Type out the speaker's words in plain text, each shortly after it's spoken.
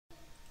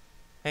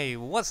Hey,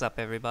 what's up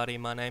everybody?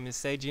 My name is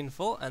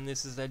Seijin4 and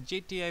this is a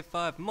GTA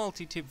 5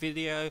 multi-tip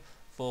video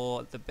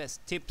for the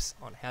best tips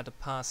on how to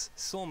pass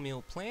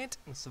Sawmill plant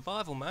in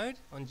survival mode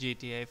on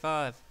GTA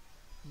 5.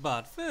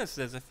 But first,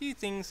 there's a few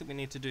things that we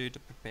need to do to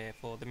prepare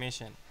for the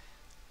mission.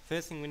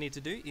 First thing we need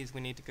to do is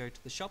we need to go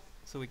to the shop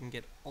so we can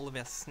get all of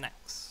our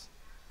snacks.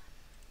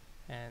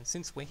 And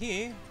since we're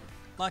here,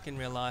 like in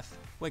real life,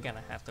 we're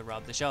gonna have to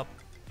rob the shop.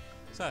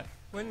 So,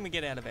 when we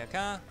get out of our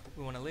car,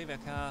 we want to leave our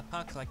car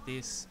parked like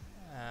this.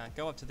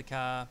 Go up to the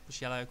car,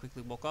 push yellow,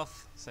 quickly walk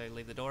off, so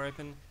leave the door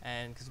open,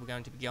 and because we're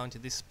going to be going to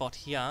this spot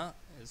here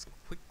as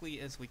quickly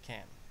as we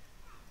can.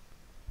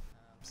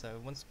 So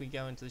once we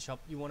go into the shop,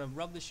 you want to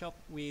rob the shop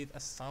with a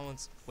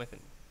silenced weapon,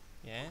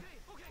 yeah?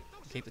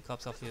 Keep the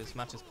cops off you as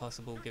much as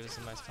possible, give us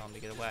the most time to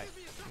get away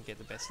and get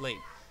the best lead.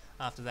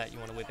 After that you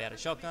want to whip out a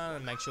shotgun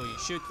and make sure you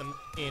shoot them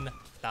in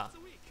the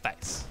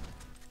face.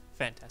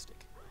 Fantastic.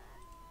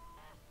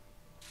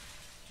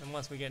 And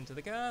once we get into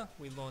the car,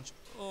 we launch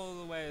all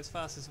the way as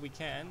fast as we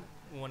can.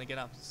 We want to get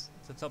up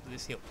to the top of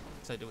this hill.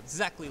 So do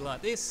exactly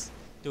like this,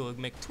 do a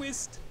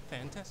McTwist,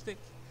 fantastic.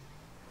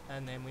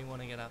 And then we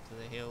want to get up to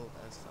the hill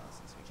as fast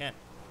as we can.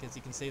 Because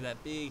you can see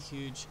that big,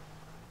 huge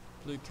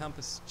blue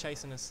compass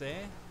chasing us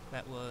there.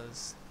 That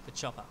was the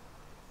chopper.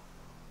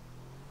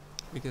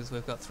 Because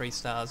we've got 3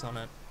 stars on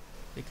it,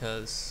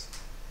 because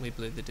we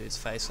blew the dude's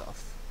face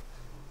off.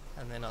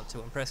 And they're not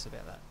too impressed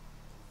about that.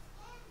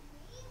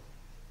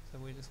 So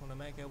we just want to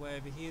make our way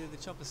over here.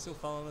 The chopper's still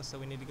following us, so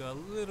we need to go a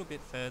little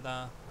bit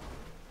further,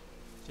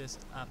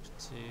 just up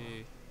to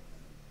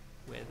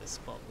where the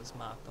spot was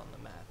marked on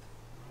the map.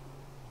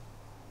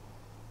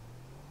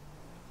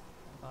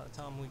 By the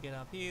time we get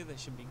up here, they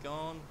should be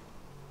gone.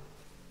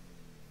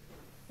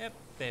 Yep,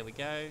 there we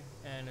go.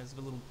 And as a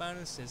little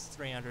bonus, there's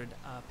 300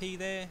 RP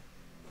there.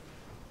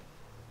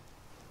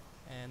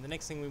 And the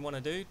next thing we want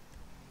to do,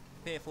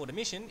 prepare for the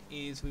mission,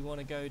 is we want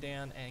to go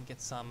down and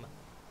get some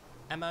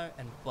ammo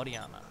and body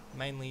armor,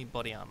 mainly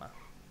body armor,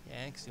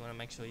 yeah, because you want to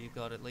make sure you've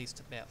got at least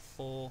about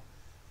 4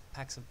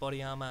 packs of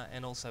body armor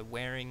and also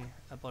wearing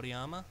a body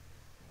armor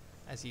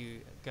as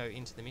you go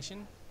into the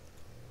mission.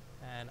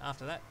 And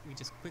after that, you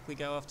just quickly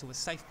go off to a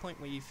safe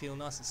point where you feel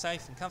nice and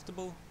safe and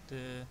comfortable to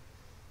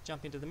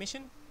jump into the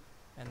mission,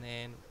 and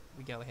then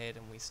we go ahead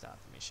and we start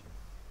the mission.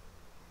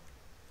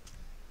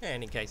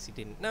 And in case you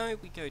didn't know,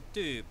 we go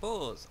to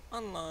Boars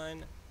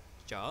Online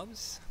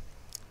Jobs,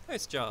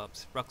 Host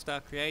Jobs,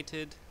 Rockstar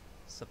created,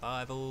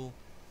 Survival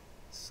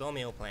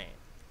Sawmill Plan.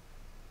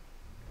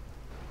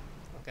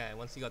 Okay,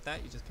 once you got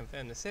that, you just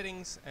confirm the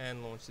settings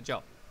and launch the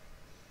job.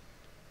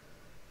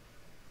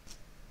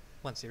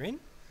 Once you're in,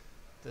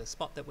 the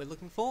spot that we're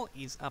looking for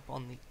is up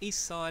on the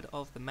east side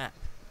of the map.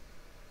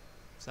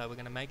 So we're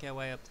going to make our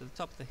way up to the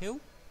top of the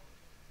hill,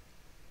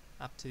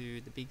 up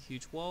to the big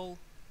huge wall,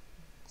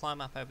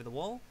 climb up over the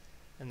wall,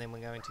 and then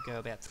we're going to go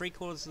about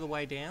 3/4 of the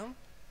way down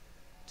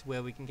to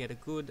where we can get a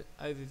good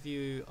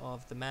overview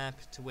of the map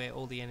to where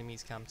all the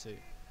enemies come to.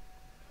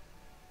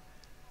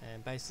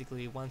 And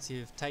basically once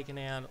you've taken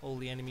out all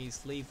the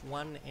enemies, leave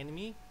one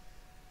enemy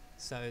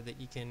so that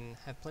you can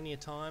have plenty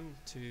of time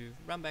to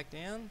run back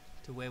down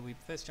to where we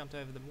first jumped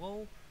over the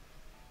wall,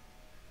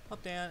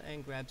 hop down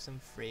and grab some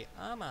free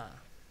armor.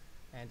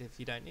 And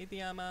if you don't need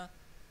the armor,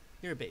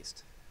 you're a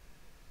beast.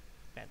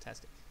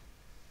 Fantastic.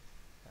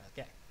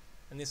 Okay,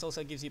 and this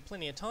also gives you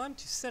plenty of time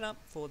to set up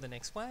for the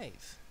next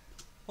wave.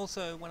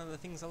 Also, one of the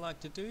things I like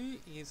to do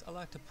is I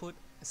like to put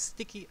a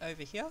sticky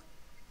over here,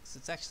 because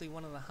it's actually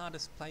one of the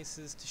hardest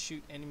places to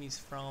shoot enemies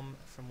from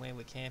where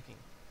we're camping.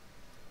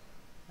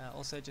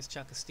 Also just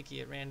chuck a sticky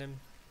at random.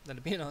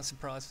 That'll be a nice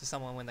surprise for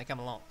someone when they come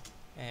along.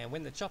 And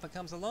when the chopper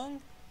comes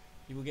along,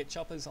 you will get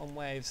choppers on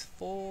waves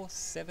 4,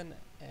 7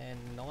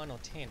 and 9 or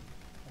 10,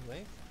 I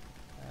believe.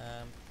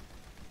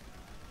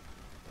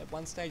 At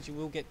one stage you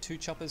will get 2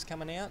 choppers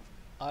coming out.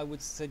 I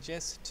would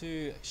suggest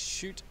to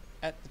shoot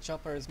at the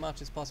chopper as much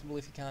as possible.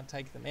 If you can't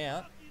take them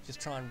out, just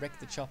try and wreck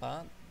the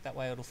chopper. That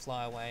way it'll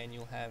fly away and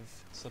you'll have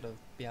sort of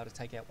be able to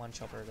take out one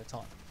chopper at a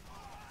time.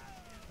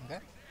 Okay.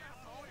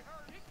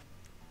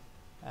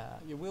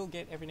 You will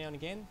get every now and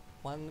again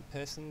one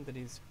person that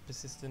is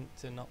persistent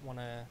to not want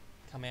to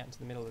come out into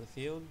the middle of the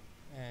field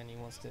and he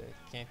wants to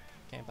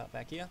camp up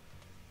back here.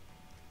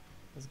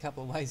 There's a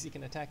couple of ways you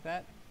can attack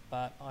that,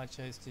 but I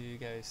chose to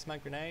go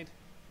smoke grenade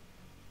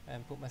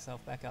and put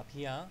myself back up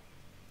here.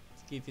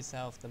 Give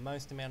yourself the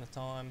most amount of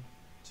time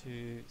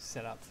to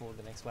set up for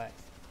the next wave.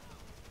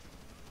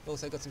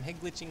 Also got some head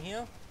glitching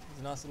here. There's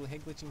a nice little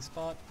head glitching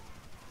spot,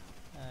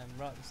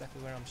 right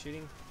exactly where I'm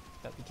shooting,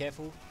 but be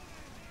careful.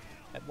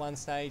 At one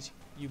stage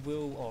you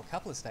will, or a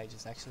couple of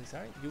stages actually,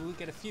 sorry, you will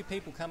get a few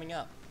people coming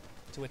up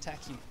to attack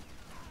you.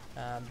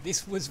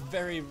 This was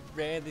very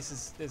rare.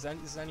 This has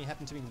only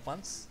happened to me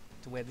once,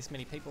 to where this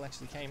many people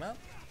actually came up.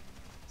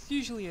 It's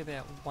usually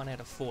about 1 out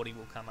of 40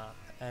 will come up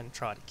and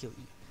try to kill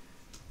you.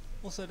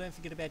 Also, don't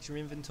forget about your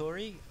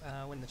inventory.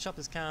 When the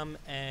choppers come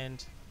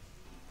and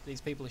these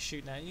people are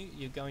shooting at you,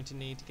 you're going to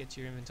need to get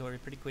your inventory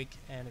pretty quick,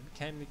 and it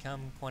can become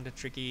quite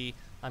tricky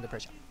under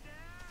pressure.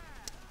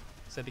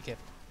 So be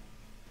careful.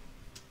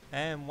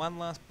 And one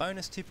last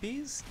bonus tip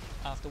is,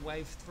 after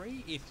wave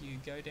 3, if you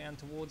go down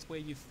towards where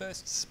you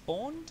first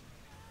spawned,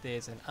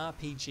 there's an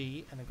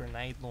RPG and a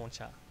grenade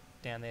launcher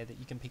down there that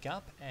you can pick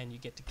up, and you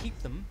get to keep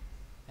them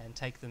and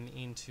take them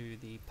into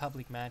the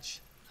public match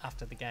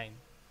after the game.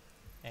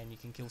 And you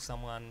can kill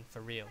someone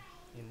for real,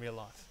 in real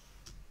life.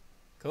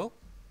 Cool?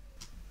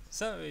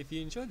 So if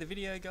you enjoyed the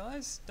video,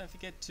 guys, don't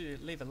forget to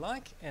leave a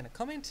like and a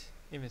comment,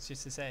 if it's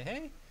just to say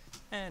hey.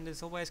 And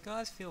as always,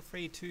 guys, feel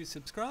free to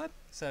subscribe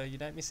so you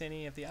don't miss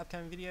any of the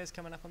upcoming videos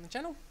coming up on the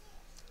channel.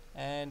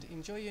 And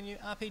enjoy your new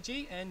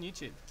RPG and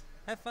YouTube.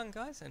 Have fun,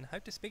 guys, and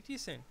hope to speak to you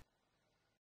soon.